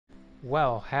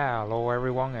Well, hello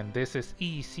everyone, and this is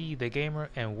EC the Gamer,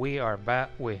 and we are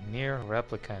back with NieR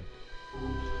Replicant.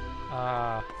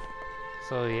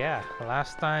 So yeah,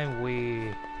 last time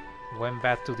we went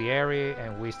back to the area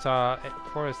and we saw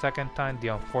for a second time the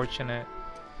unfortunate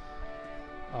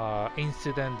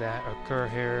incident that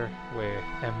occurred here with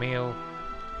Emil.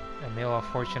 Emil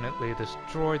unfortunately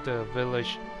destroyed the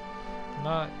village.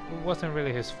 It wasn't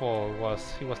really his fault.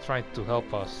 He was trying to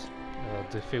help us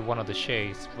defeat one of the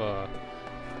shades, but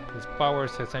his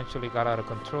powers essentially got out of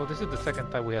control. This is the second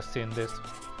time we have seen this,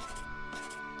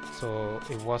 so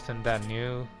it wasn't that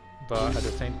new, but at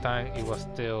the same time it was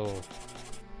still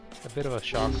a bit of a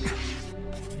shock.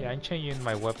 Yeah, I'm changing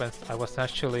my weapons. I was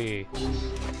actually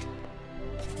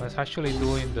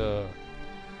doing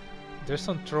there's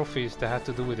some trophies that have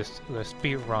to do with the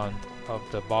speed run of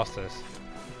the bosses,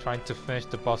 trying to finish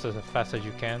the bosses as fast as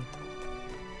you can.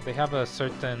 They have a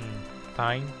certain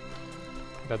time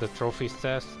that the trophy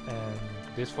says, and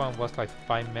this one was like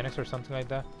 5 minutes or something like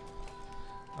that,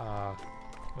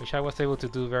 which I was able to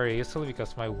do very easily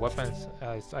because my weapons,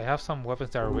 I have some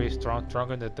weapons that are really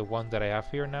stronger than the one that I have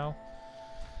here now.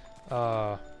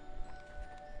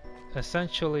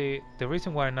 Essentially, the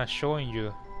reason why I'm not showing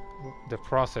you the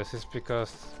process is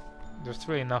because there's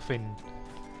really nothing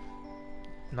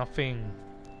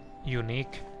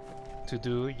unique to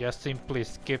do. Just simply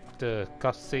skip the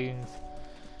cutscenes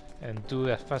and do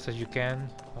as fast as you can.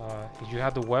 If you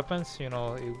have the weapons, you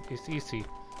know, it's easy.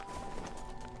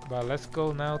 But let's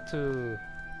go now to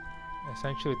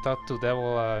essentially talk to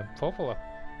Devil Popola.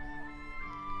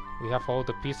 We have all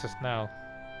the pieces now.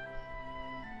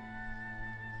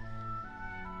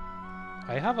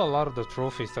 I have a lot of the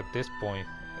trophies at this point.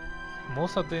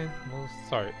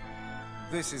 Sorry.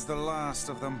 This is the last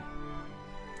of them.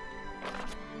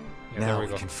 Yeah, now we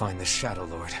can find the Shadow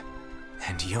Lord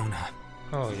and Yona.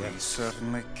 Oh yeah, We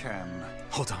certainly can.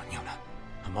 Hold on, Yona.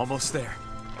 I'm almost there.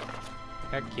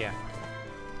 heck yeah.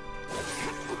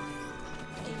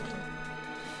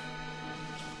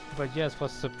 But yes,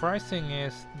 what's surprising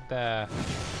is that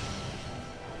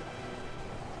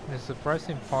the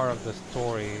surprising part of the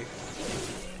story,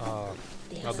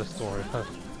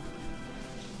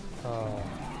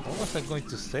 what was I going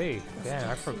to say? Damn,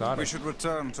 I forgot We it. should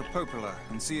return to Popola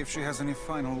and see if she has any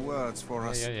final words for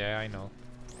us. Yeah, I know.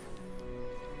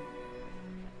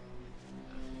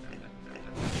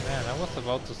 Man, I was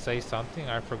about to say something,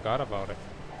 I forgot about it.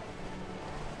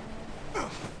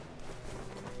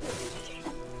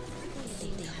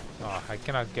 Oh, I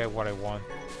cannot get what I want.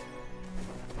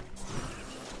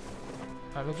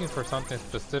 I'm looking for something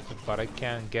specific, but I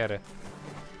can't get it.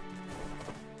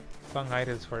 Some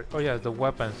items for... Oh yeah, the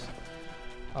weapons.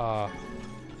 The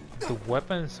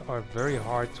weapons are very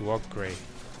hard to upgrade.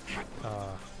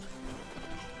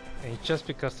 And it's just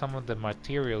because some of the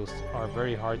materials are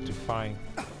very hard to find.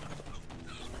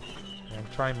 And I'm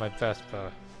trying my best,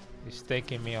 but it's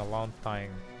taking me a long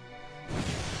time.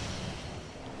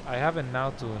 I have it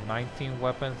now to 19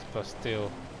 weapons, but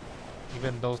still,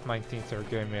 even those 19s are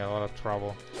giving me a lot of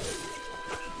trouble.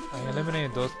 I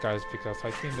eliminated those guys because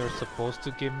I think they're supposed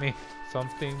to give me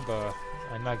something, but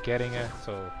I'm not getting it,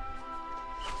 so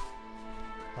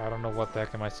I don't know what the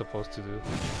heck am I supposed to do.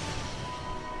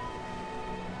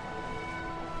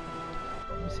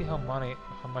 Let me see how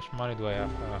much money do I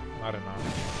have? I don't know.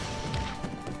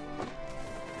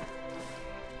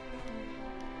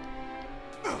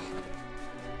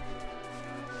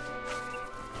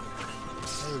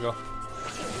 There we go.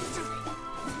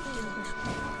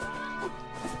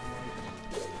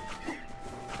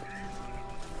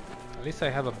 At least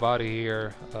I have a body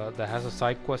here that has a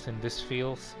side quest in this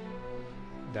fields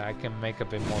that I can make a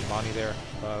bit more money there.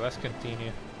 Let's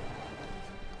continue.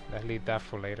 Let's leave that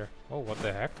for later. Oh, what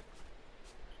the heck?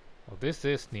 Oh, this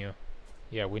is new.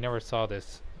 Yeah, we never saw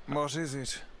this. What is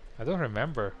it? I don't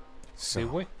remember. So,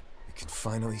 Did we? we can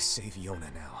finally save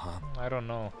Yona now, huh? I don't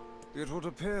know. It would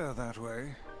appear that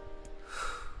way.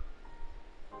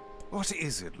 What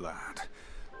is it, lad?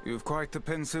 You've quite the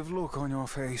pensive look on your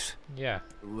face. Yeah.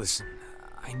 Listen,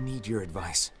 I need your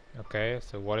advice. Okay,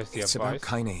 so what is the It's advice? about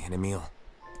Kaine and Emil.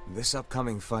 This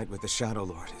upcoming fight with the Shadow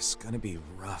Lord is gonna be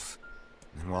rough.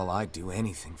 And while I'd do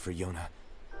anything for Yona,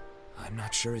 I'm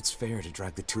not sure it's fair to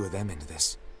drag the two of them into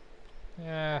this.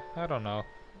 Yeah, I don't know.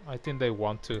 I think they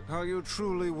want to. Are you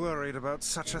truly worried about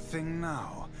such a thing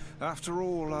now? After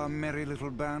all, our merry little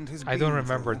band has I don't been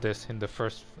remember through. this in the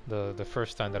first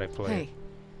time that I played. Hey,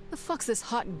 the fuck's this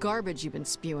hot garbage you've been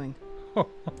spewing?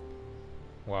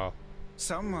 Wow.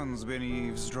 Someone's been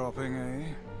eavesdropping,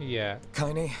 eh? Yeah.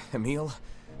 Kaine, Emil,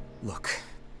 look,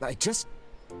 I just...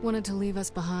 Wanted to leave us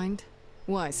behind?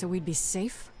 Why, so we'd be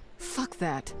safe? Fuck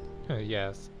that.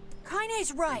 Yes.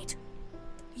 Kaine's right.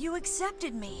 You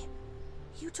accepted me.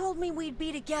 You told me we'd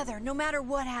be together no matter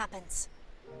what happens.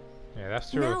 Yeah,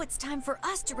 that's true. Now it's time for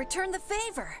us to return the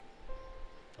favor.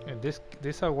 And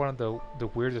these are one of the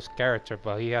weirdest characters,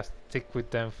 but he has stick with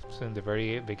them since the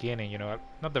very beginning, you know,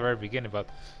 not the very beginning, but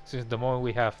since the moment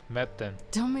we have met them.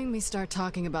 Don't make me start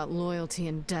talking about loyalty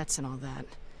and debts and all that.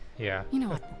 Yeah. You know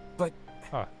what? But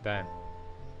Oh, damn.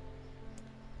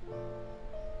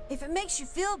 If it makes you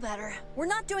feel better, we're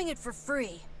not doing it for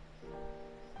free.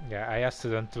 Yeah, I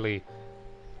accidentally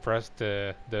pressed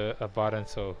a button,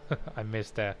 so I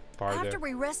missed that part After there.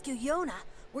 we rescue Yona,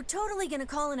 we're totally gonna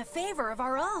call in a favor of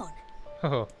our own.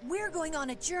 Oh, We're going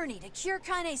on a journey to cure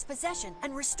Kaine's possession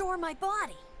and restore my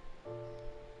body.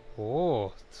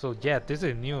 oh, so yeah, this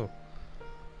is new.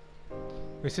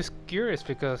 Which is curious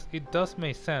because it does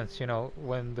make sense, you know,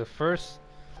 when the first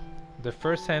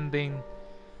ending,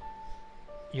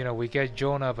 you know, we get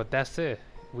Jonah, but that's it.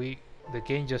 The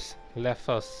game just left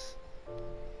us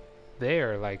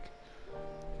there, like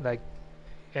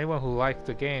anyone who liked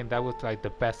the game, that was like the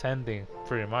best ending,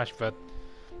 pretty much. But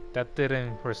that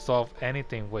didn't resolve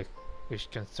anything which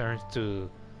concerns to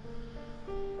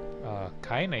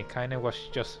Kaine. Kaine was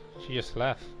she just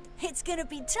left. It's gonna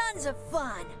be tons of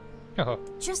fun. Oh,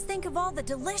 Just think of all the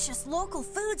delicious local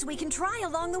foods we can try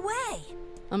along the way.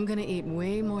 I'm gonna eat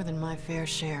way more than my fair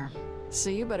share. So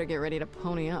you better get ready to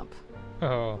pony up.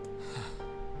 oh.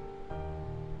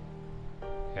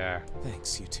 Yeah.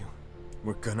 thanks, you two.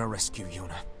 We're gonna rescue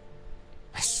Yona.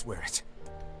 I swear it.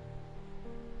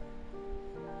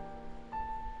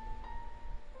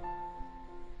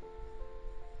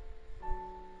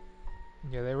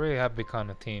 Yeah, they really have become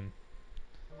a team.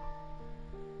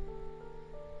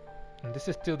 And this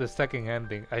is still the second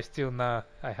ending. I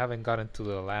haven't gotten to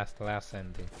the last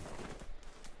ending.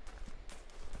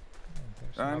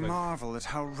 There's I another- marvel at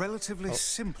how relatively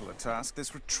simple a task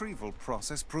this retrieval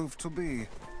process proved to be.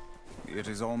 It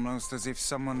is almost as if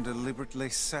someone deliberately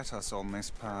set us on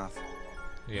this path.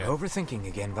 Yeah. Overthinking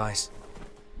again, Vice.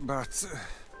 But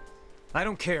I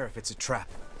don't care if it's a trap.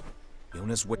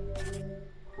 Yona's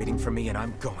waiting for me and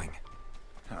I'm going.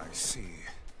 I see.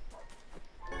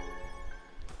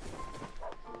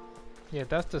 Yeah,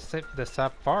 that's the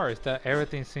sad part, is that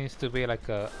everything seems to be like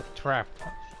a trap.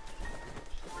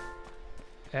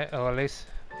 Or at least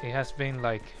it has been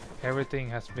like everything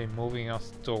has been moving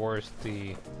us towards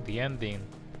the ending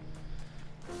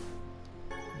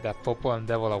that Popo and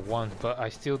Devil at once, but I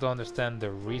still don't understand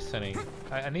the reasoning.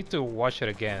 I need to watch it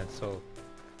again, so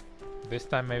this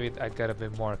time maybe I get a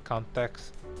bit more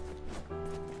context.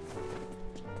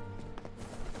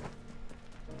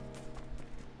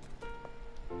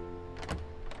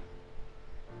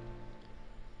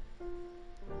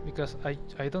 Because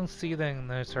I don't see them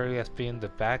necessarily as being the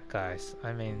bad guys.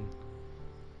 I mean,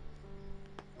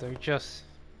 they're just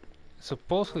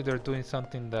supposedly they're doing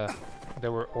something that they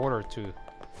were ordered to,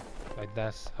 like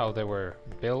that's how they were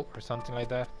built or something like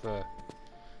that. But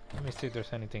let me see if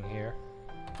there's anything here.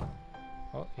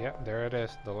 Oh yeah, there it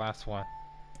is, the last one.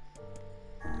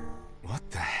 What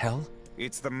the hell?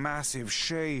 It's the massive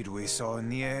shade we saw in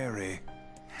the area.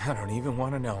 I don't even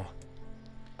want to know.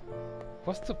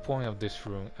 What's the point of this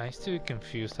room? I'm still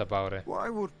confused about it. Why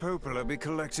would Popola be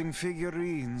collecting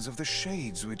figurines of the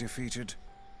shades we defeated?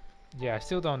 Yeah, I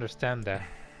still don't understand that.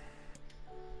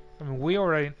 I mean, we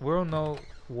all know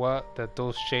that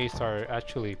those shades are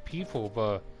actually people,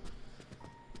 but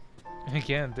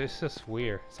again, this is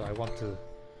weird. So I want to.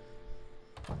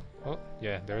 Oh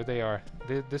yeah, there they are.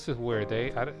 This is weird.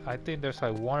 I think there's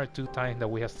like one or two times that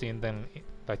we have seen them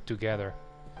like together.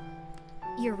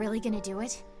 You're really gonna do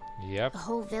it? Yep. The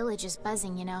whole village is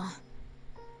buzzing, you know.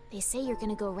 They say you're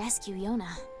gonna go rescue Yona.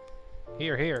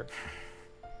 Here.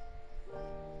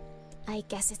 I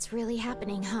guess it's really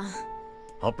happening, huh?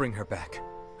 I'll bring her back.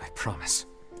 I promise.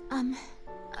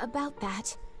 About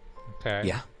that. Okay.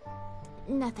 Yeah?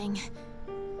 Nothing.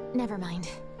 Never mind.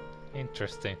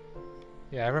 Interesting.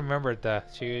 Yeah, I remember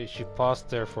that. She paused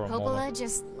there for a Popola moment.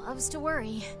 just loves to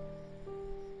worry.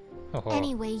 Oh.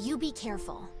 Anyway, you be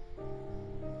careful.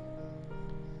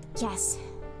 Yes,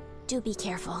 do be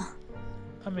careful.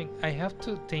 I mean, I have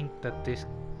to think that these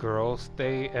girls,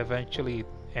 they eventually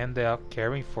ended up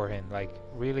caring for him. Like,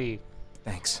 really,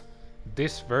 Thanks.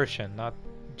 this version, not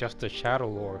just the Shadow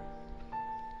Lord.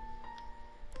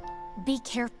 Be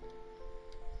careful.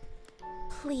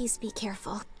 Please be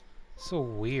careful. So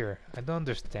weird. I don't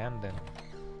understand them.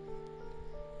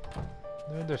 I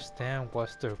don't understand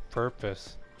what's their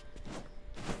purpose.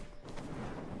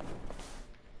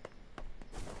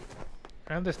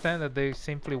 I understand that they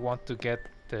simply want to get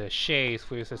the shades,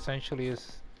 which essentially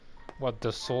is what,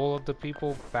 the soul of the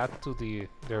people back to the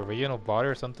original body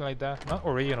or something like that. Not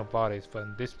original bodies,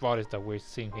 but these bodies that we're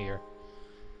seeing here.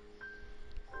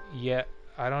 Yeah,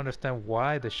 I don't understand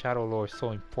why the Shadow Lord is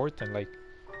so important. Like,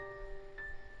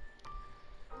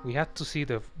 we had to see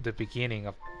the beginning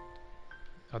of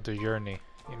the journey.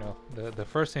 You know, the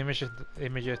first images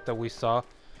that we saw.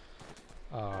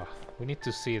 We need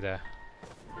to see that.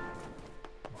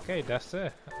 Okay, that's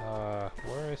it.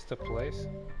 Where is the place?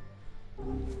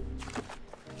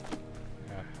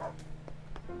 Yeah.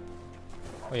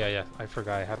 Oh yeah, I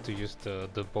forgot. I have to use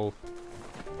the boat.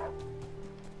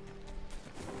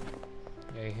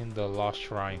 Yeah, in the Lost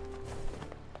Shrine.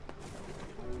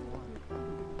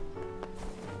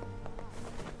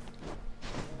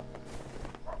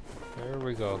 There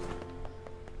we go.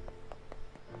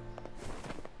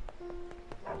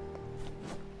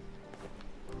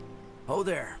 Oh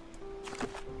there.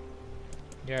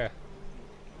 Yeah.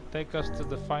 Take us to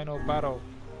the final battle.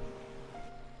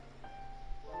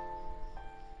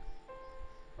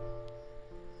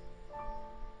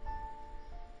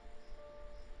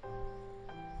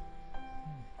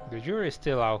 The jury is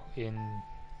still out in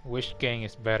which game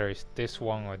is better, is this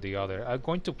one or the other. I'm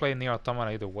going to play NieR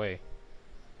Automata either way.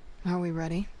 Are we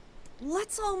ready?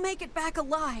 Let's all make it back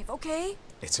alive, okay?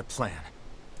 It's a plan.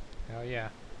 Hell yeah.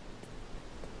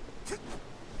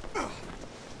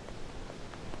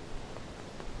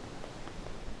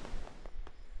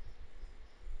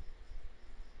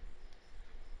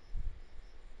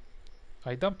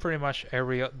 I done pretty much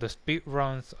the speed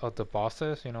runs of the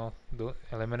bosses, you know,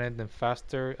 eliminate them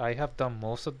faster. I have done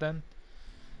most of them.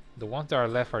 The ones that are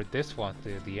left are this one,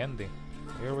 the ending.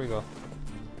 Here we go.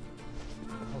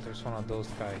 Oh, there's one of those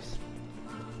guys.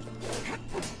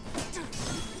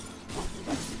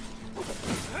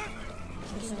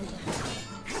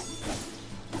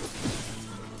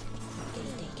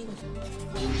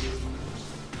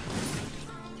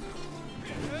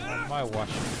 On my watch.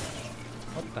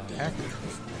 What the heck?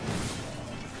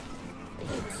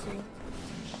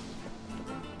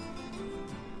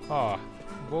 Ah,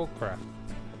 bullcrap.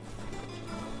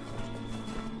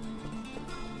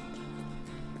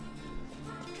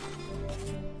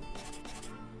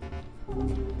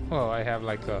 Oh, I have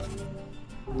like a...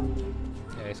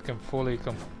 Yeah, it's completely...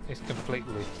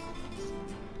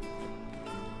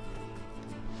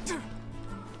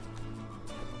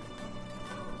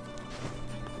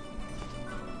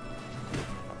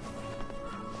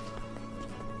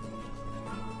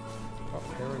 Oh,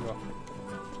 here we go.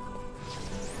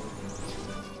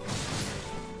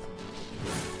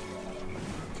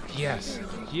 Yes!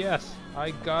 Yes!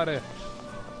 I got it!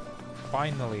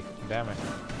 Finally! Damn it.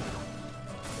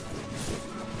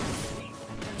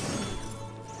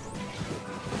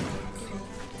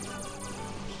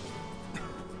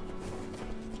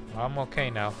 I'm okay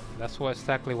now. That's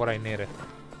exactly what I needed.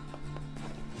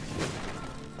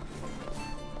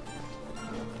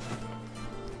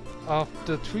 Of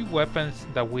the 3 weapons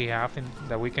that we have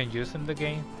that we can use in the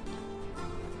game,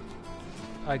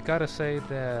 I gotta say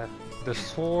the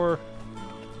sword,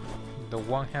 the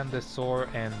one-handed sword,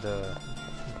 and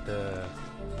the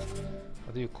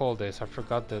what do you call this? I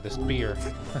forgot the spear.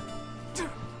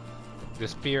 The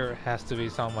spear has to be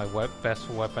some of my best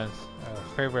weapons,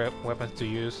 favorite weapons to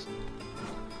use.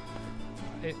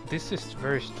 This is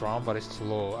very strong, but it's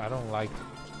slow. I don't like.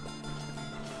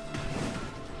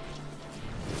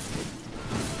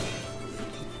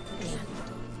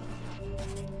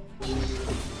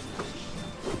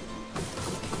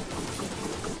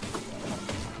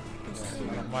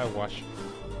 My watch.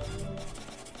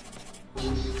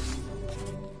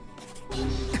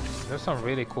 There's some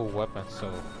really cool weapons,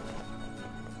 so.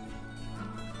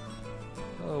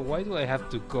 Why do I have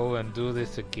to go and do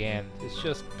this again? It's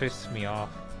just pissed me off.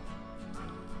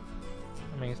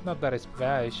 I mean, it's not that it's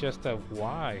bad, it's just that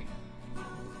why?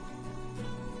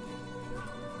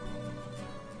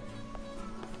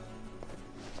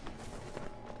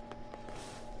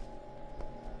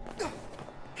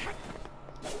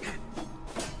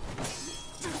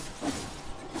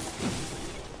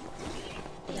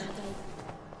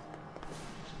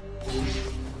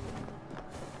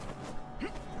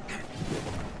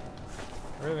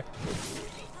 Really?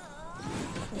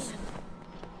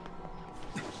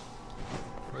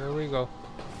 Here we go.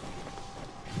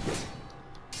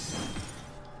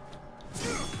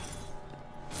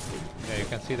 Yeah, you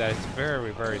can see that it's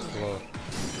very, very slow.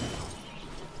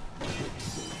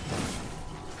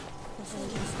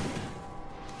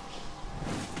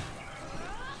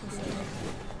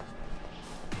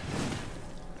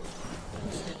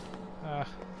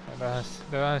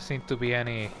 There doesn't seem to be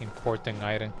any important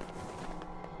item.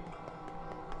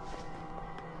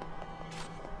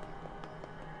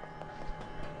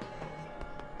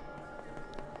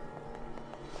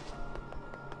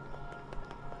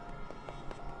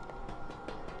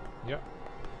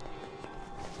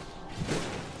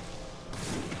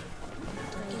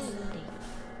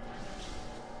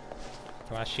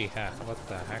 Flashy hat, what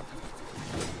the heck?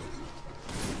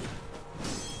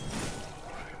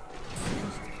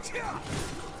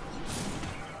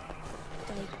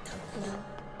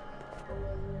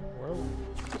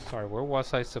 Where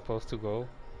was I supposed to go?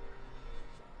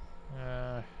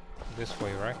 This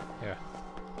way, right? Yeah.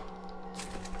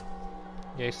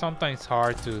 Yeah, it's sometimes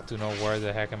hard to know where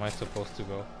the heck am I supposed to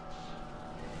go.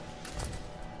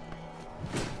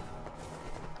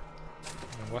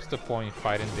 And what's the point in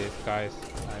fighting these guys?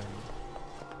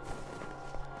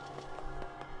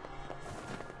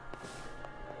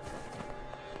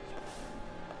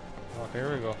 Oh,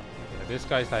 here we go. Yeah, these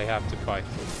guys I have to fight.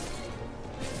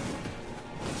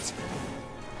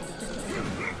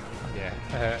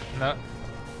 Yeah,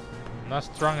 not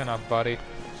strong enough, buddy.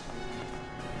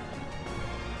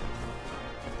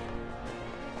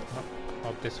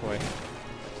 Up this way.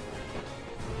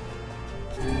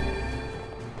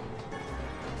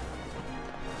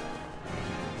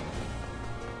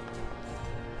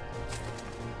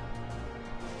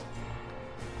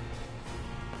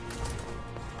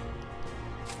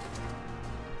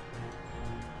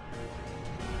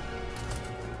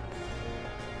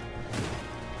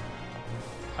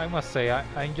 I must say,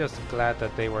 I'm just glad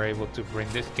that they were able to bring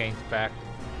this game back.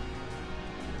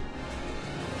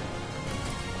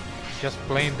 Just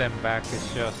playing them back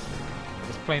is just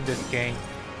playing this game.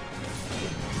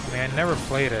 I mean, I never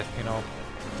played it, you know.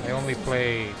 I only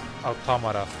play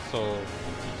Automata, so...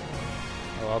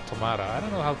 Or Automata, I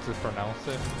don't know how to pronounce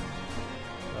it.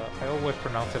 I always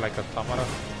pronounce it like Automata.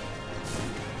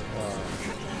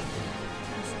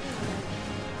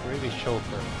 Really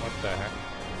chauffeur, what the heck.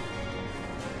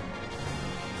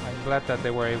 I'm glad that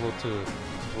they were able to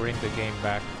bring the game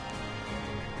back.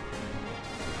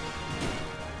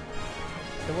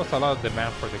 There was a lot of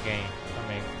demand for the game. I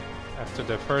mean, after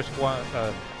the first one,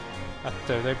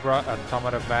 after they brought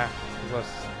Automata back, it was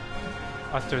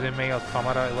after they made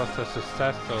Automata, it was a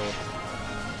success. So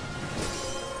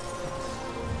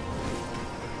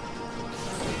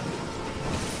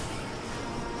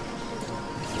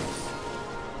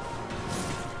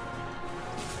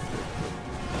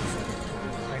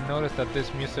I noticed that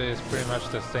this music is pretty much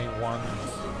the same one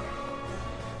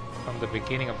from the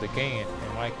beginning of the game.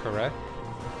 Am I correct?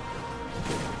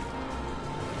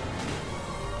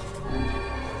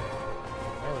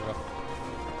 There we go.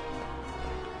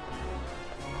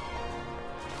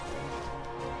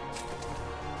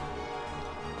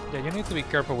 Yeah, you need to be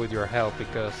careful with your health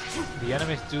because the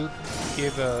enemies do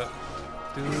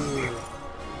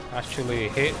actually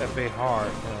hit a bit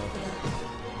hard.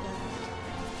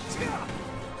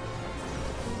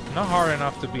 Not hard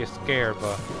enough to be scared,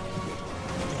 but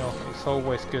you know, it's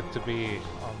always good to be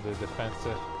on the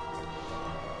defensive.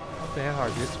 What the hell are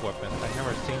these weapons? I've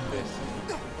never seen this.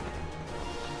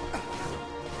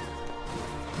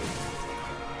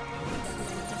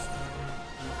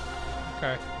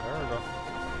 Okay, there we go.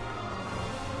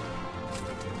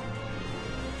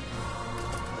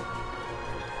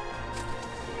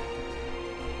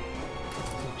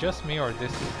 Is it just me or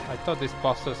this? I thought these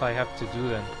bosses I have to do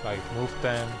them, like move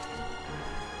them.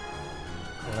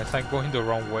 Unless I'm going the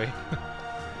wrong way.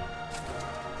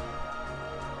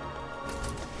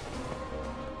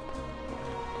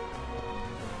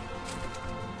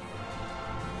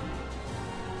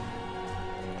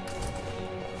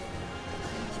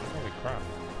 Holy crap.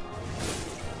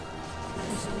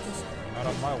 Not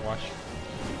on my watch.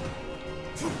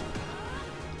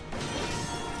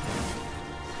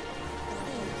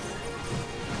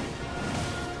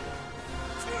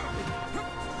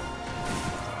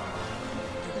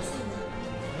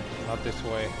 Not this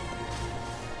way.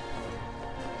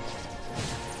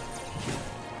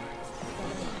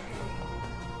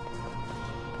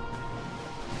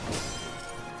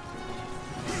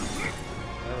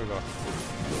 There we go.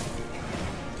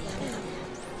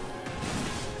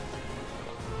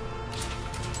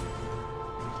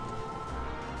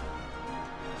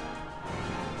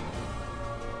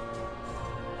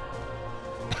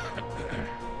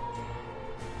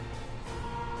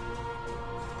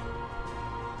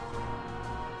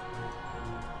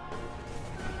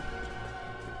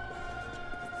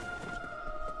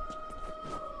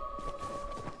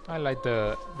 I like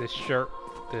the shirt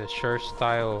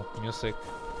style music.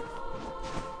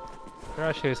 They're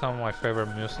actually some of my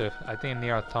favorite music. I think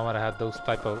NieR Automata had those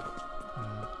type of,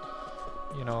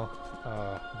 you know,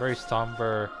 very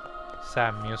somber,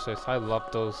 sad music. I love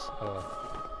those.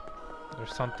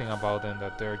 There's something about them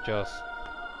that they're just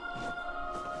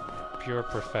pure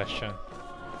perfection.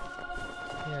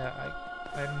 Yeah,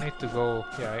 I need to go.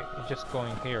 Yeah, I just go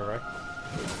in here, right?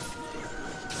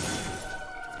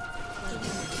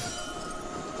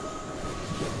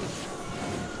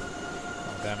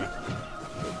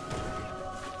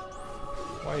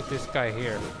 is this guy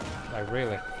here? Like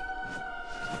really?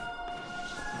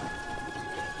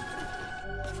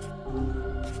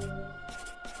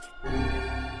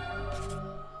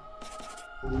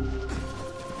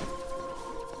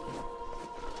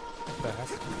 What the heck?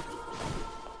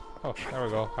 Oh, there we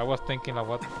go. I was thinking of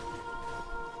what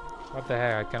the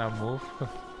heck? I cannot move.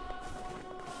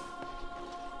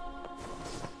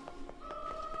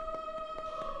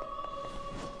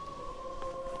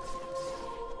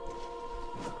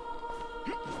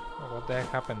 What the heck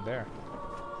happened there?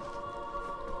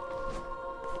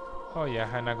 Oh yeah,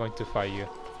 I'm not going to fight you.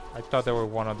 I thought they were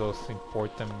one of those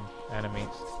important enemies.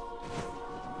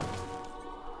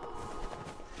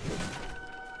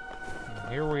 And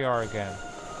here we are again.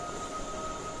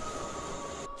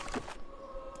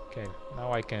 Okay,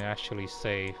 now I can actually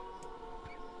save.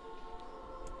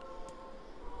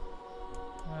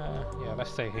 Yeah,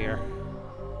 let's stay here.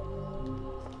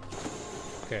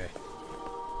 Okay.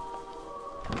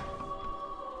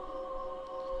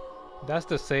 That's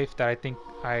the save that I think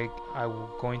I'm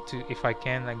going to, if I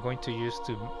can, I'm going to use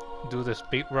to do the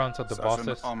speed runs of the bosses.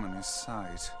 Such an ominous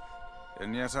sight,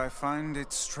 and yet I find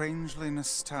it strangely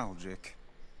nostalgic.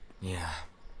 Yeah.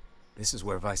 This is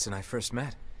where Vice and I first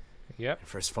met. Yep. And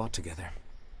first fought together.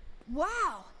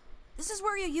 Wow! This is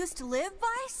where you used to live,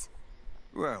 Vice?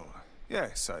 Well,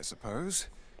 yes, I suppose.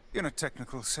 In a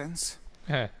technical sense.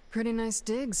 Pretty nice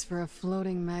digs for a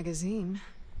floating magazine.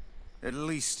 At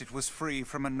least it was free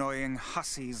from annoying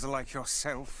hussies like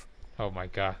yourself. Oh my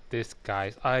god, these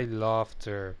guys, I loved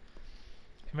her.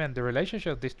 Man, the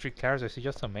relationship of these three characters is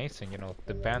just amazing, you know,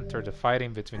 the banter, the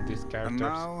fighting between these characters. And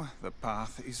now the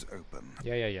path is open.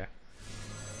 Yeah.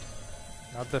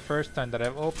 Not the first time that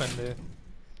I've opened it.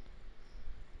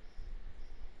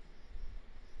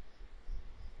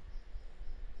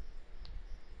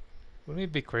 Wouldn't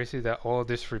it be crazy that all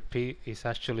this repeat is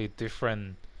actually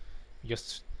different?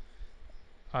 Just,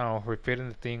 I don't know, repeating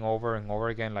the thing over and over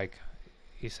again, like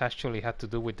it's actually had to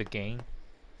do with the game.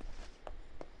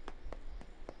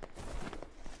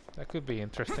 That could be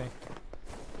interesting.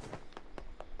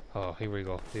 Oh, here we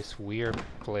go. This weird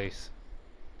place.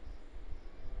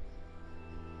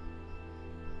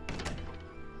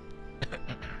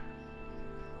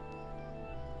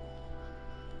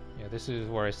 Yeah, this is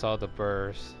where I saw the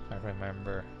birds, I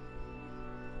remember.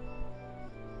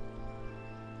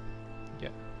 Yeah,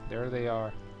 there they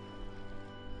are.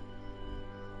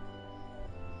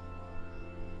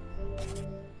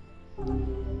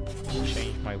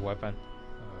 Change my weapon.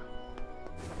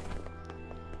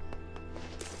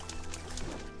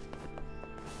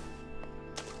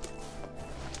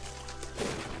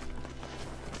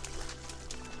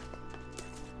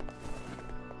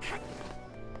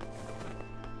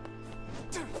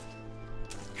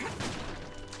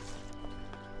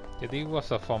 Yeah, this was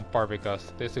a fun part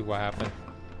because this is what happened.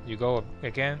 You go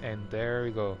again and there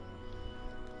you go.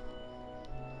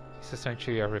 It's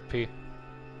essentially a repeat.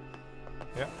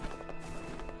 Yeah.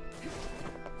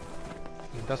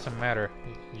 It doesn't matter.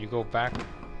 You go back.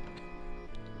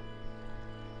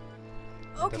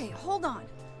 Okay, hold on.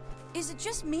 Is it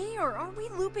just me, or are we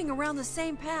looping around the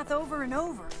same path over and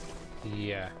over?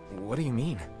 Yeah. What do you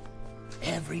mean?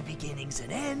 Every beginning's an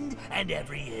end, and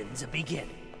every end's a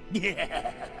beginning.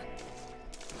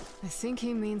 I think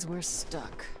he means we're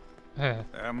stuck.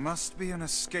 There must be an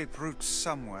escape route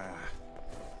somewhere.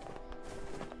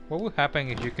 What would happen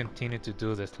if you continue to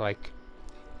do this, like,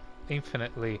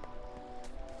 infinitely?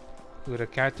 Would a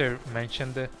character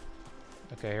mention the...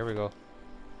 Okay, here we go.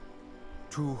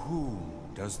 To whom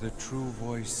does the true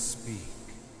voice speak?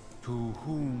 To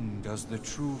whom does the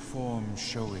true form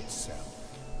show itself?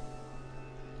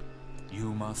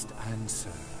 You must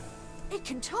answer. It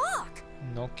can talk!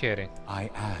 No kidding. I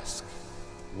ask,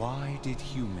 why did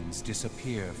humans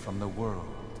disappear from the world?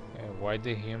 Why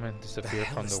did humans disappear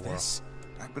from the world? This?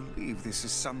 I believe this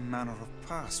is some manner of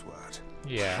password.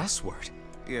 Yeah. Password?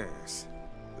 Yes.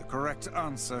 The correct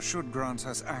answer should grant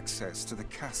us access to the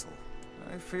castle.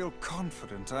 I feel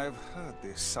confident I've heard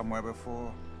this somewhere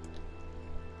before.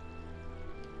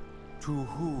 To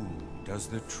whom does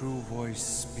the true voice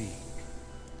speak?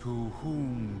 To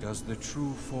whom does the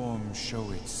true form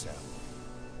show itself?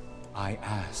 I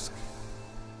ask.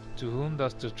 To whom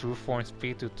does the true form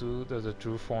speak? To whom does the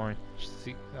true form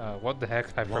see? What the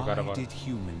heck? I forgot about it. Why did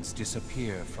humans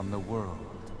disappear from the world?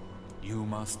 You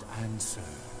must answer.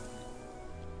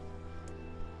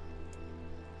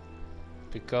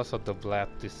 Because of the blab.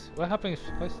 This. What happened?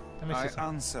 Let me see I something.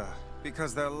 answer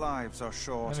because their lives are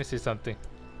short. Let me see something.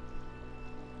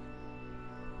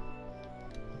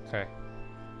 Okay.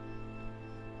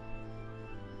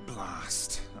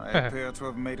 Blast. I appear to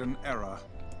have made an error.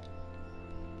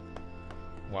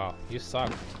 Wow, you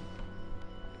suck.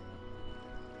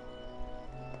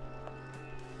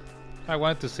 I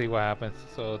want to see what happens,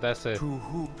 so that's it. To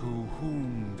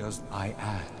whom does I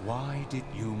ask? Why did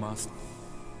you must?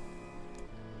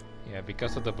 Yeah,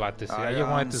 because of the black disease. I I just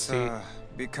wanted to see. answer,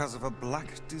 because of a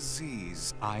black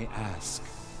disease. I ask,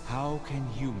 how can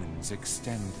humans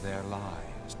extend their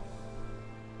lives?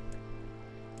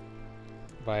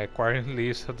 By acquiring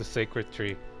leaves of the sacred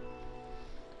tree.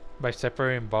 By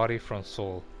separating body from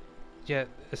soul. Yeah,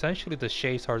 essentially the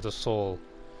shades are the soul.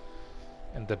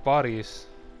 And the bodies...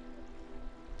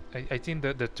 I think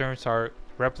that the terms are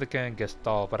replicant and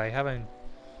gestalt, but I haven't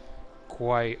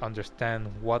quite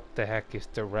understand what the heck is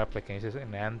the replicant. Is it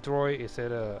an android? Is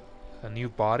it a new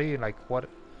body? Like what?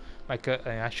 Like an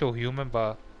actual human,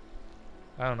 but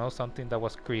I don't know, something that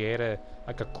was created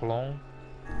like a clone?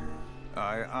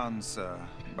 I answer,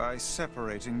 by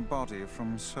separating body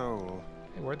from soul.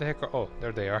 Hey, where the heck are... Oh,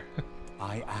 there they are.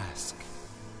 I ask,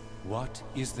 what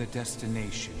is the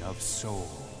destination of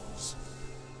souls?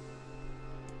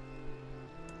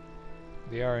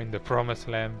 They are in the promised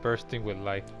land, bursting with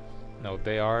light. No,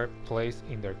 they are placed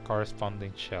in their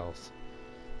corresponding shells.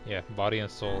 Yeah, body and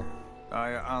soul. I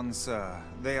answer,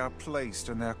 they are placed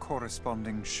in their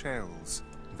corresponding shells.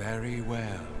 Very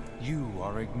well. You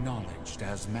are acknowledged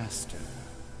as master.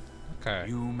 Okay.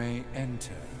 You may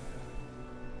enter.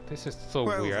 This is so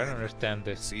Well weird. I then, don't understand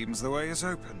this. Seems the way is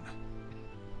open.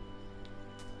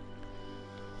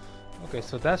 Okay,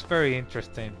 so that's very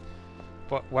interesting.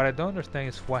 But what I don't understand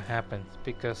is what happens,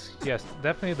 because yes,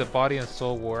 definitely the body and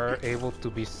soul were able to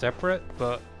be separate,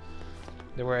 but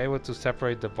they were able to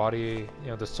separate the body, you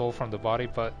know, the soul from the body,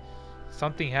 but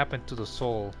something happened to the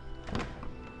soul.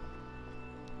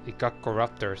 It got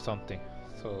corrupted or something.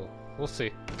 So we'll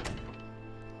see.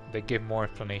 They give more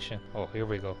explanation. Oh, here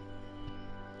we go.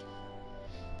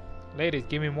 Ladies,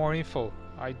 give me more info.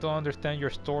 I don't understand your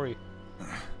story.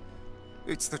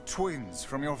 It's the twins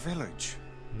from your village.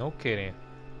 No kidding.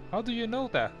 How do you know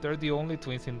that? They're the only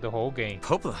twins in the whole game.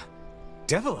 Popla,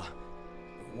 Devila,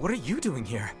 what are you doing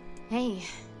here? Hey,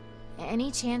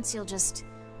 any chance you'll just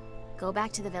go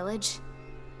back to the village?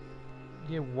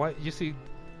 Yeah, what? You see,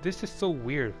 this is so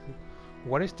weird.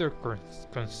 What is their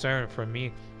concern for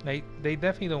me? Like, they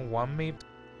definitely don't want me.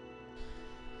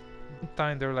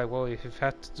 Sometimes they're like, well, if you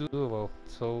have to do it, well,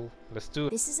 so let's do it.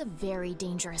 This is a very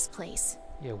dangerous place.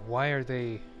 Yeah, why are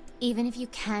they... Even if you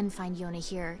can find Yona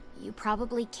here, you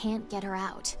probably can't get her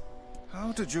out.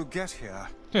 How did you get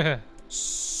here?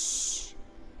 Shh.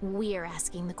 We're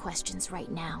asking the questions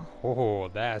right now. Oh,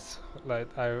 that's like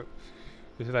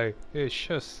it's like it's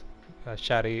just a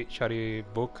shoddy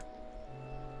book.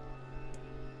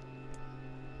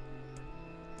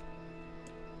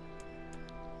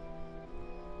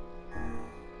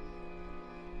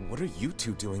 What are you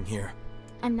two doing here?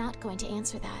 I'm not going to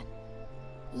answer that.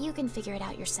 You can figure it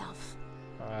out yourself.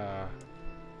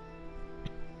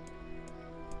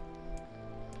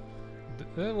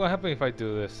 What happens if I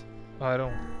do this? I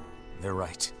don't... They're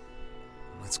right.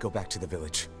 Let's go back to the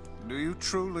village. Do you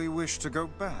truly wish to go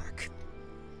back?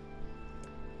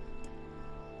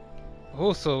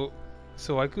 Oh, so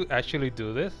I could actually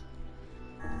do this?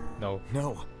 No.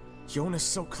 No, Yona's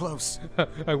so close.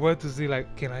 I want to see,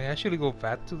 like, can I actually go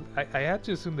back to... I had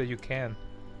to assume that you can.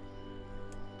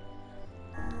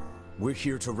 We're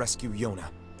here to rescue Yona.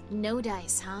 No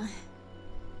dice, huh?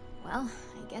 Well,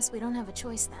 I guess we don't have a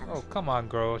choice then. Oh, come on,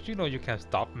 girl. You know you can't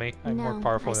stop me. I'm no, more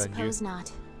powerful I than you. suppose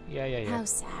not. Yeah. How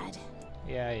sad.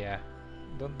 Yeah.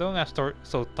 Don't act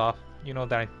so tough. You know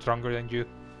that I'm stronger than you.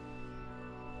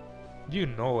 You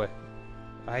know it.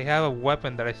 I have a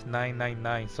weapon that is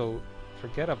 999, so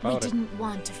forget about it. We didn't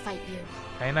want to fight you.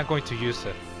 I'm not going to use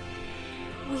it.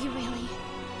 We really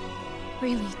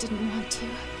didn't want to.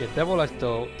 Yeah, Devil is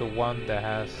the one that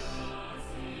has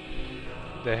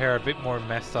the hair a bit more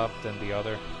messed up than the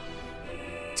other.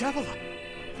 Devila,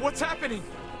 what's happening?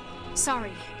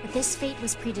 Sorry, but this fate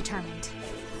was predetermined.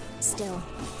 Still,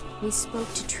 we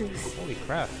spoke to truth. Holy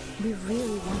crap. We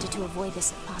really wanted to avoid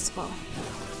this if possible.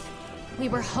 We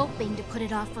were hoping to put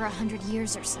it off for 100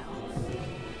 years or so.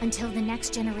 Until the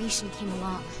next generation came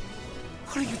along.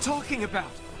 What are you talking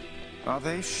about? Are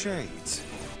they shades?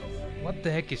 What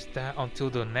the heck is that? Until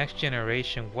the next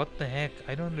generation? What the heck?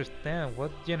 I don't understand.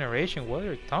 What generation? What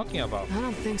are you talking about? I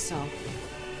don't think so.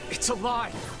 It's a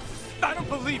lie. I don't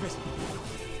believe it.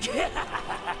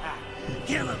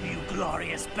 Kill them, you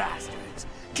glorious bastards!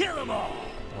 Kill them all!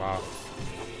 Wow.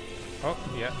 Oh,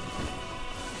 yeah.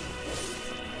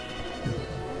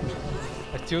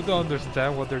 I still don't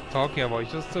understand what they're talking about.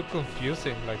 It's just so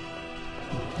confusing. Like,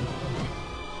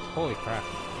 holy crap.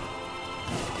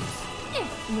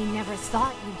 certainly never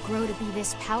thought you'd grow to be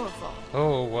this powerful.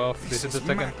 Oh, well, this is the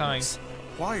second time.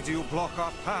 Why do you block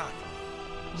our path?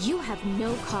 You have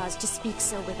no cause to speak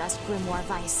so with us, Grimoire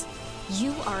Weiss.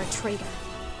 You are a traitor.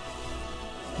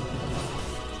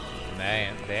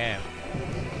 Man, damn.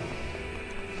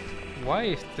 Why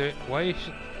is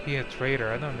he a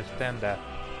traitor? I don't understand that.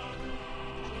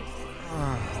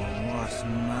 Oh, what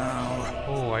now?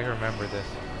 Oh, I remember this.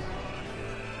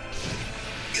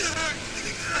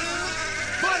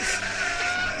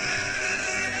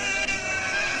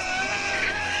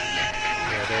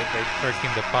 Yeah, they took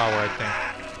in the power, I think.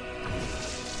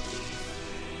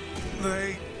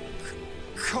 They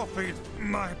copied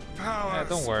my powers. Yeah,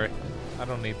 don't worry. I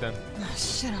don't need them. Ah,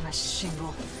 shit on a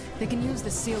shingle. They can use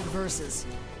the sealed verses.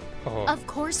 Oh, Of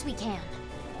course we can.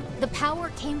 The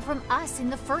power came from us in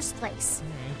the first place.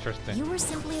 interesting. You were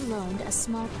simply loaned a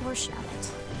small portion of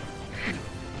it.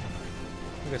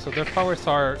 Okay, so their powers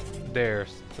are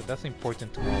theirs, so that's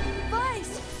important to know.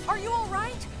 Vice, are you all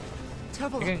right?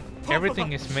 Again,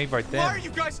 everything is made by them. Why are you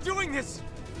guys doing this?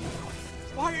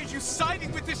 Why are you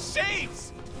siding with the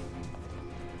Shades?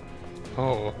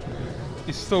 Oh,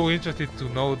 he's so interested to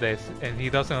know this, and he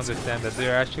doesn't understand that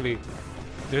they're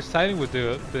siding with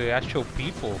the actual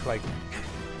people. Like,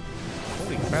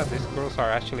 holy crap, these girls are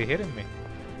actually hitting me.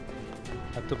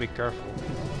 I have to be careful.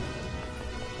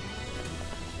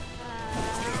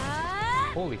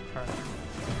 Holy crap.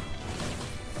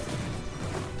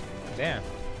 Damn.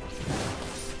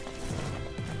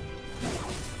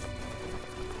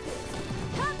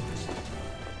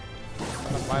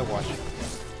 Not my watch.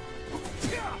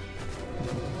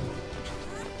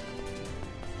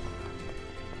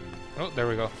 Oh, there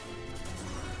we go.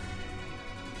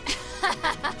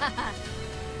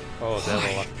 Oh,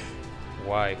 devil.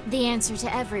 Why? The answer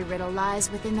to every riddle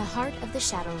lies within the heart of the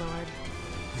Shadow Lord.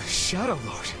 The Shadow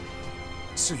Lord?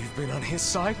 So you've been on his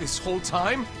side this whole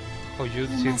time? Oh, you You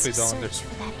simply must don't search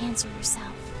understand. for that answer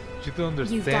yourself. You don't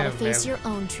understand, You've got to face man.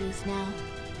 your own truth now.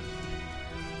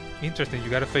 Interesting, you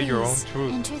gotta face your own Please,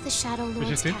 truth. enter the Shadow Which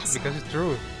Lord's is interesting castle. because it's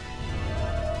true.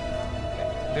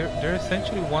 They're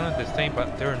essentially one and the same,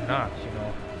 but they're not, you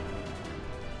know.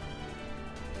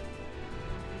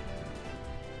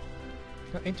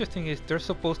 What's interesting is they're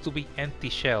supposed to be empty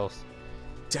shells.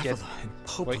 Devila and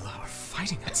Popola Wait. are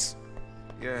fighting us.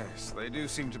 Yes, they do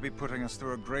seem to be putting us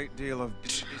through a great deal of...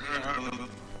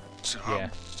 Yeah,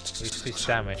 it's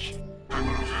damage.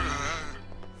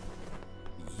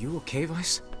 You okay,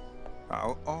 Vice?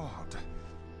 How odd.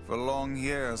 For long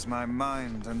years, my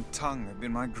mind and tongue have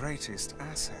been my greatest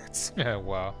assets. Yeah,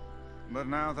 wow. But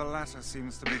now the latter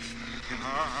seems to be...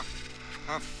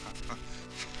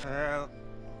 Well,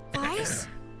 Vice?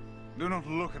 do not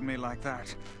look at me like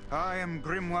that. I am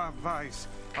Grimoire Weiss.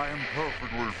 I am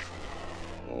perfectly...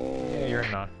 Yeah, you're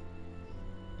not.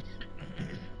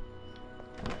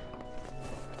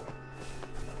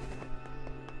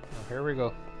 Oh, here we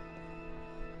go.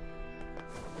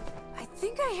 I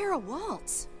think I hear a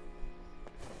waltz.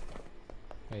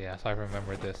 Yes, I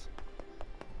remember this.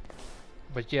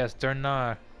 But yes, they're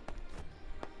not...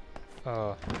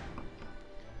 I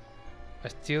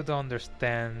still don't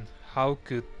understand how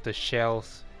could the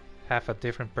shells have a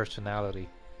different personality.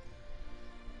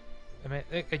 I mean,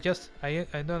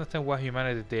 I don't understand what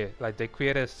humanity did. Like, they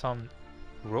created some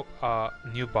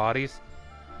new bodies,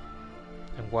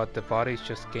 and what, the bodies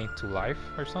just came to life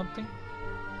or something?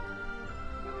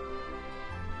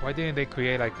 Why didn't they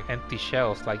create like empty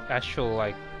shells, like actual,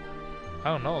 like, I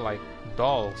don't know, like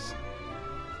dolls,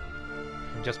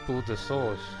 and just pull the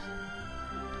souls?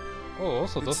 Oh,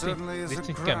 also these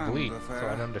things can bleed, so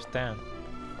I don't understand.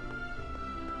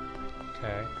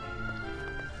 Okay.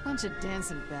 Bunch of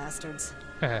dancing bastards.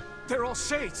 They're all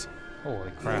Shades!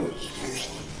 Holy crap.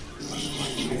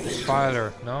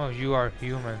 Father, no, you are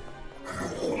human.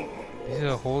 This is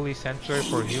a holy sanctuary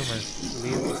for humans.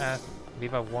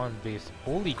 Leave at one beast.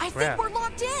 Holy I crap. think we're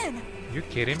locked in. You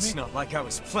kidding me? It's not like I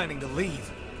was planning to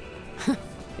leave.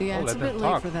 Yeah, Oh, it's let a them bit late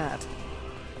talk. for that.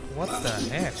 What the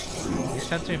heck? This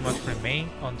sanctuary must remain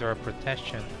under our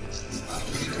protection. This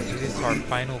is our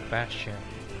final bastion.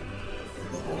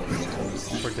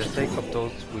 For the sake of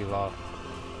those we love.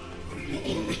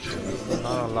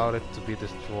 Not allow it to be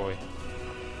destroyed.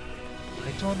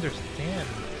 I don't understand.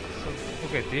 So,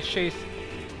 okay, this Shades...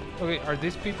 Okay, are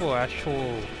these people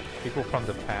actual people from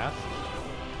the past?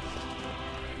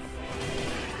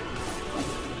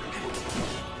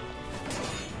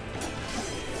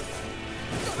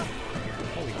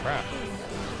 Holy crap.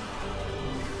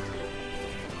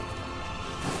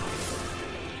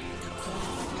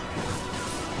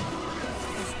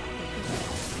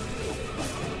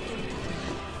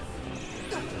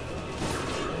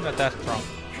 not that strong.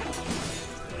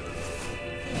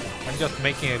 I'm just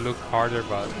making it look harder,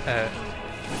 but let's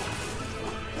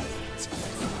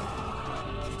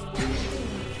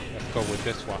go with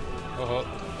this one. Oh,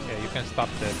 yeah, you can stop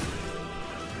this.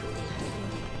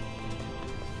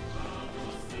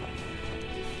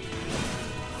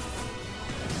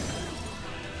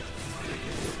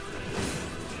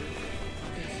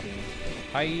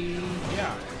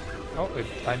 Yeah. Oh,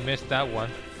 I missed that one.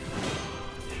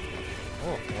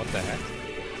 Oh, what the heck?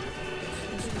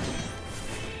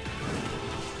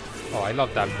 Oh, I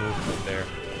love that movement there.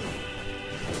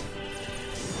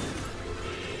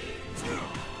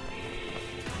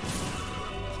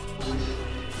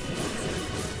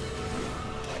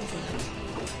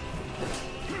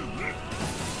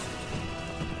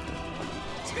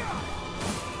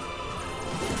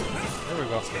 There we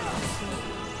go.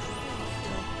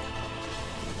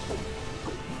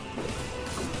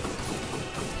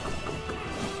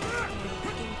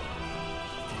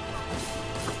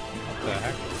 What the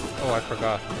heck? Oh, I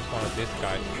forgot. It's one of these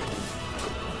guys.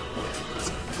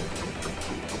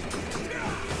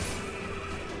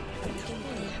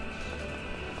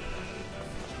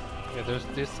 Yeah, there's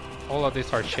this. All of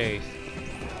these are chased.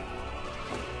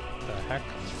 What the heck?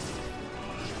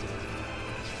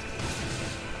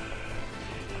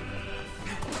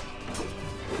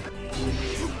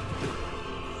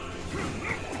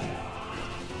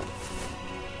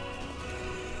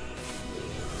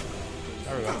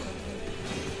 There we go.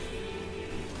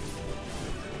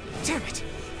 Damn it!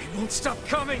 It won't stop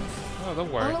coming! Oh,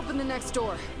 don't worry. I'll open the next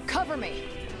door. Cover me.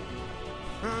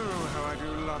 Oh, how I do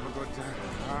love a good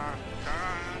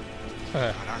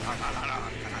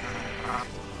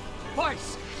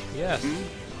Vice! Yes.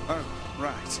 Oh,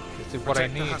 right. This is what I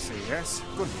Protect the need. hussy, yes?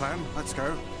 Good plan. Let's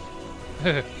go.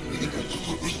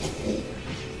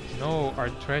 No, our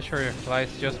treasure lies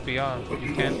just beyond.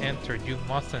 You can't enter. You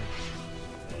mustn't.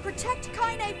 Protect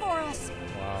Kaine for us!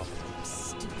 Wow.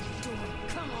 Stupid door.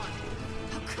 Come on.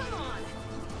 Oh, come on.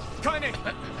 Kaine!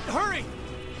 Hurry!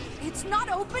 It's not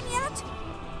open yet?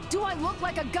 Do I look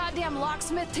like a goddamn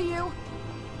locksmith to you?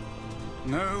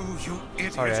 No, you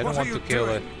idiot. Sorry, I don't what want are to you kill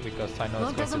doing? it because I know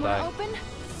Look it's going doesn't to want die. to open?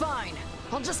 Fine.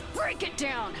 I'll just break it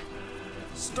down.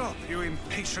 Stop, you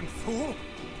impatient fool.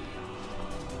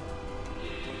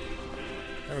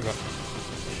 There we go.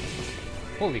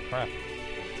 Holy crap.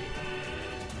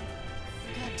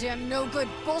 Goddamn no good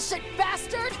bullshit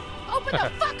bastard! Open the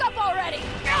fuck up already!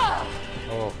 Ugh!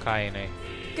 Oh, Kaine.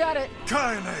 Got it.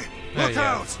 Kaine, look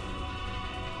Yeah. out!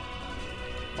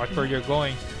 Watch where you're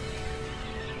going.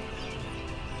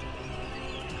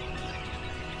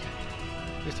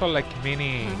 These are like the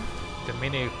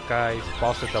mini guys,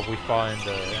 bosses that we fought in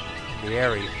the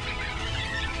area.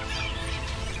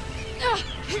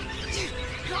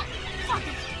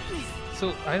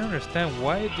 So I don't understand,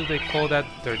 why do they call that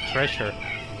their treasure?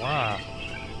 Wow.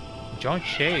 John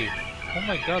Shay. Oh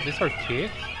my god, these are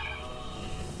kids?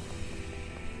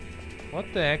 What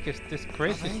the heck is this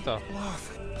crazy stuff?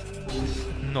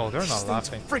 No, they're not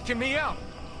laughing. Freaking me out!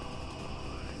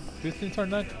 These things are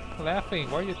not laughing.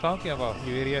 What are you talking about,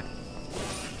 you idiot?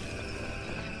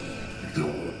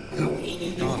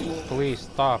 Oh, please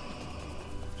stop.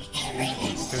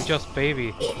 They're just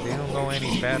babies. They don't know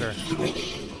any better.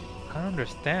 I don't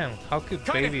understand. How could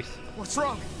Kaine, babies... what's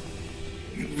wrong?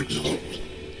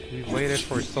 We waited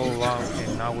for so long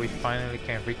and now we finally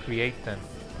can recreate them.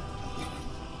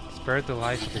 Spare the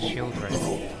lives of the children.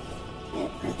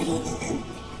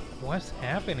 What's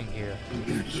happening here?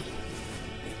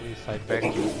 Please, I beg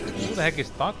you. Who the heck is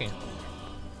talking?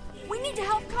 We need to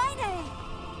help Kaine!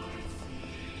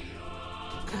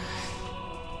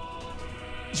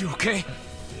 You okay?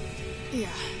 Yeah.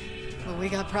 But we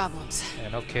got problems. Yeah,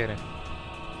 no kidding.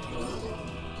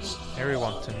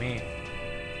 Everyone to me.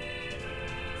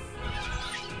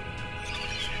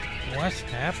 What's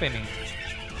happening?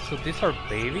 So these are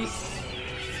babies?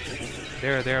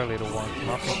 They're little ones.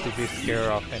 Nothing to be scared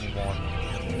of anymore.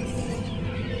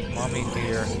 Mommy's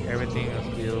here. Everything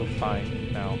is still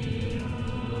fine now.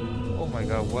 Oh my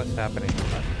god, what's happening?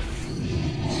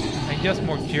 I'm just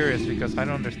more curious because I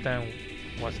don't understand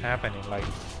what's happening. Like,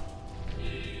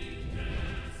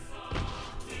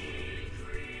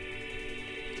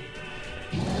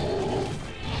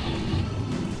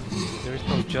 there is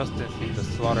no justice in the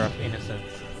slaughter of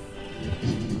innocents.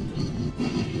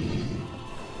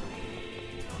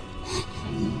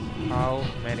 How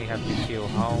many have you killed?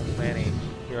 How many?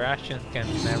 Your actions can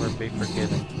never be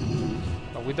forgiven.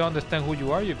 But we don't understand who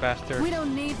you are, you bastard. We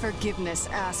don't need forgiveness,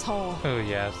 asshole. Oh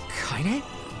yes. Kaine?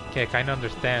 Okay, kinda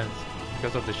understands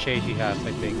because of the shade he has,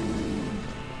 I think.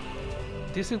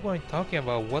 this is what I'm talking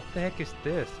about. What the heck is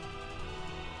this?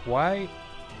 Why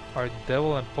are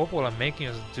Devil and Popola making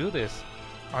us do this?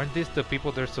 Aren't these the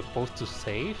people they're supposed to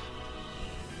save?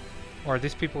 Or are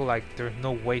these people like there's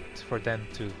no wait for them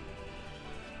to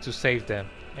save them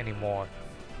anymore?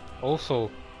 Also,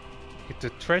 if the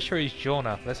treasure is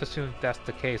Jonah, let's assume that's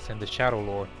the case in the Shadow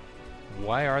Lord.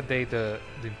 Why are they the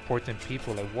important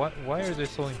people? Like why are they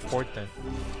so important?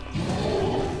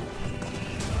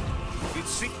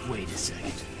 Wait a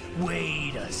second.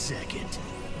 Wait a second.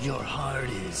 Your heart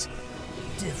is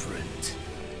different.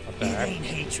 It ain't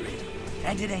hatred,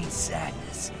 and it ain't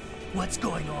sadness. What's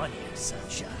going on here,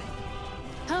 Sunshine?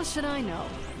 How should I know?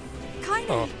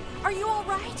 Kinda. Are you all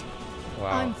right?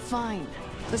 Wow. I'm fine.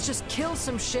 Let's just kill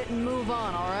some shit and move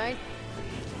on, alright?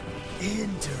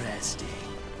 Interesting.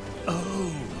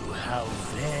 Oh, how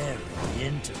very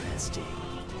interesting.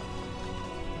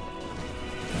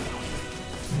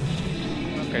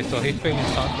 Okay, so his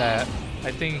feelings on that.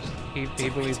 I think he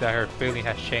believes that her feeling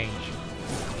has changed.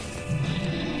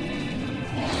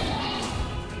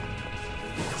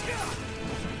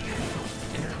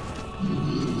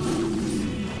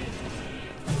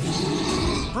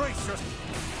 Brace yourself.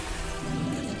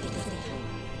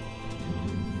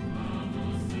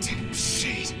 Damn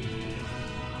shit.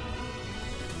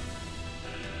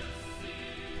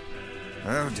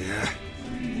 Oh dear.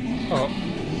 Oh,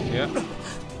 yeah.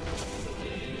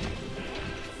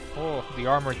 Oh, the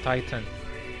armored titan.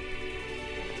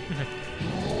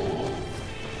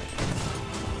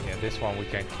 Yeah, this one we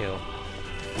can kill.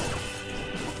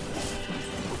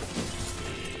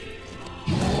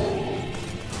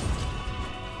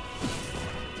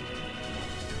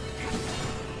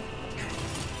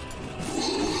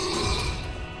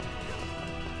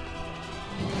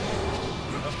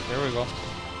 Oh, there we go.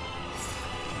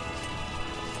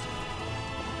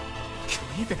 Can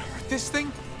we even hurt this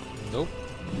thing? Nope.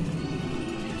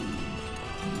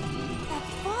 That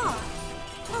fog.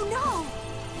 Oh no!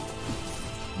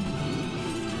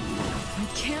 I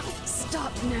can't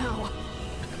stop now.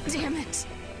 Damn it.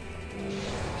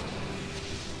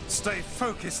 Stay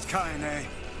focused, Kaine.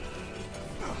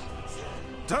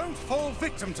 Don't fall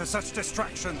victim to such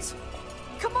distractions.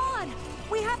 Come on!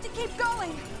 We have to keep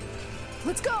going!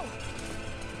 Let's go.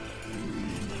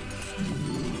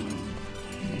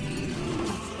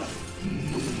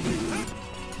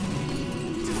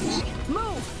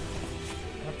 Move.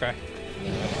 Okay.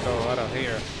 Let's go out of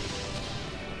here.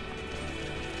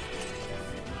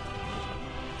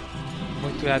 I'm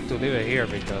going to have to leave it here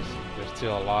because there's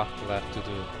still a lot left to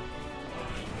do.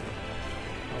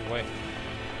 Oh wait.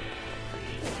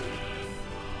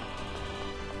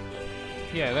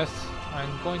 Yeah,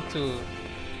 I'm going to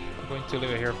leave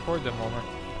it here for the moment.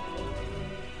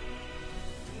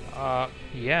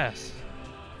 Yes.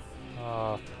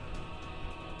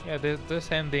 Yeah,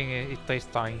 this ending it takes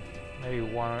time, maybe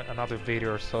another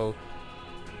video or so.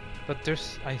 But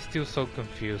I'm still so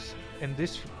confused, and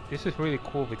this is really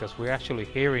cool because we're actually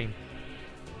hearing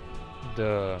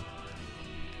the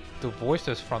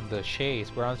voices from the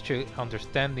shades. We're actually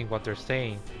understanding what they're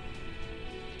saying,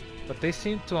 but they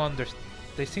seem to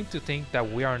think that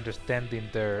we are understanding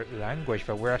their language,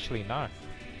 but we're actually not.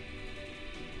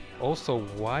 Also,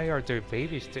 why are there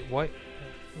babies? What?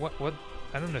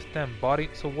 I don't understand. Body.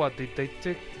 So what? Did they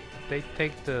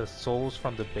take the souls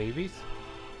from the babies?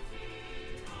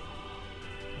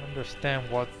 I don't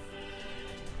understand where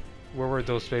were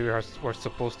those babies were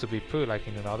supposed to be put? Like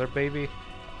in another baby?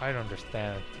 I don't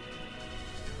understand.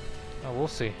 We'll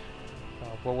see.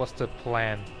 What was the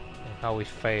plan and how we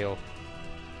failed?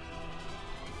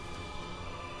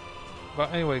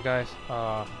 But anyway, guys.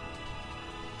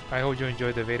 I hope you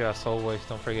enjoyed the video. As always,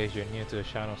 don't forget if you're new to the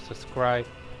channel, subscribe.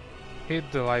 Hit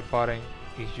the like button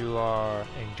if you are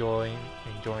enjoying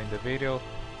the video.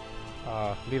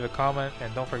 Leave a comment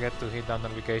and don't forget to hit that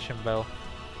notification bell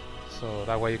so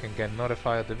that way you can get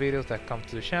notified of the videos that come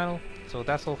to the channel. So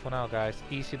that's all for now, guys.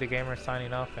 Easy the Gamer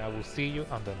signing off, and I will see you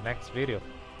on the next video.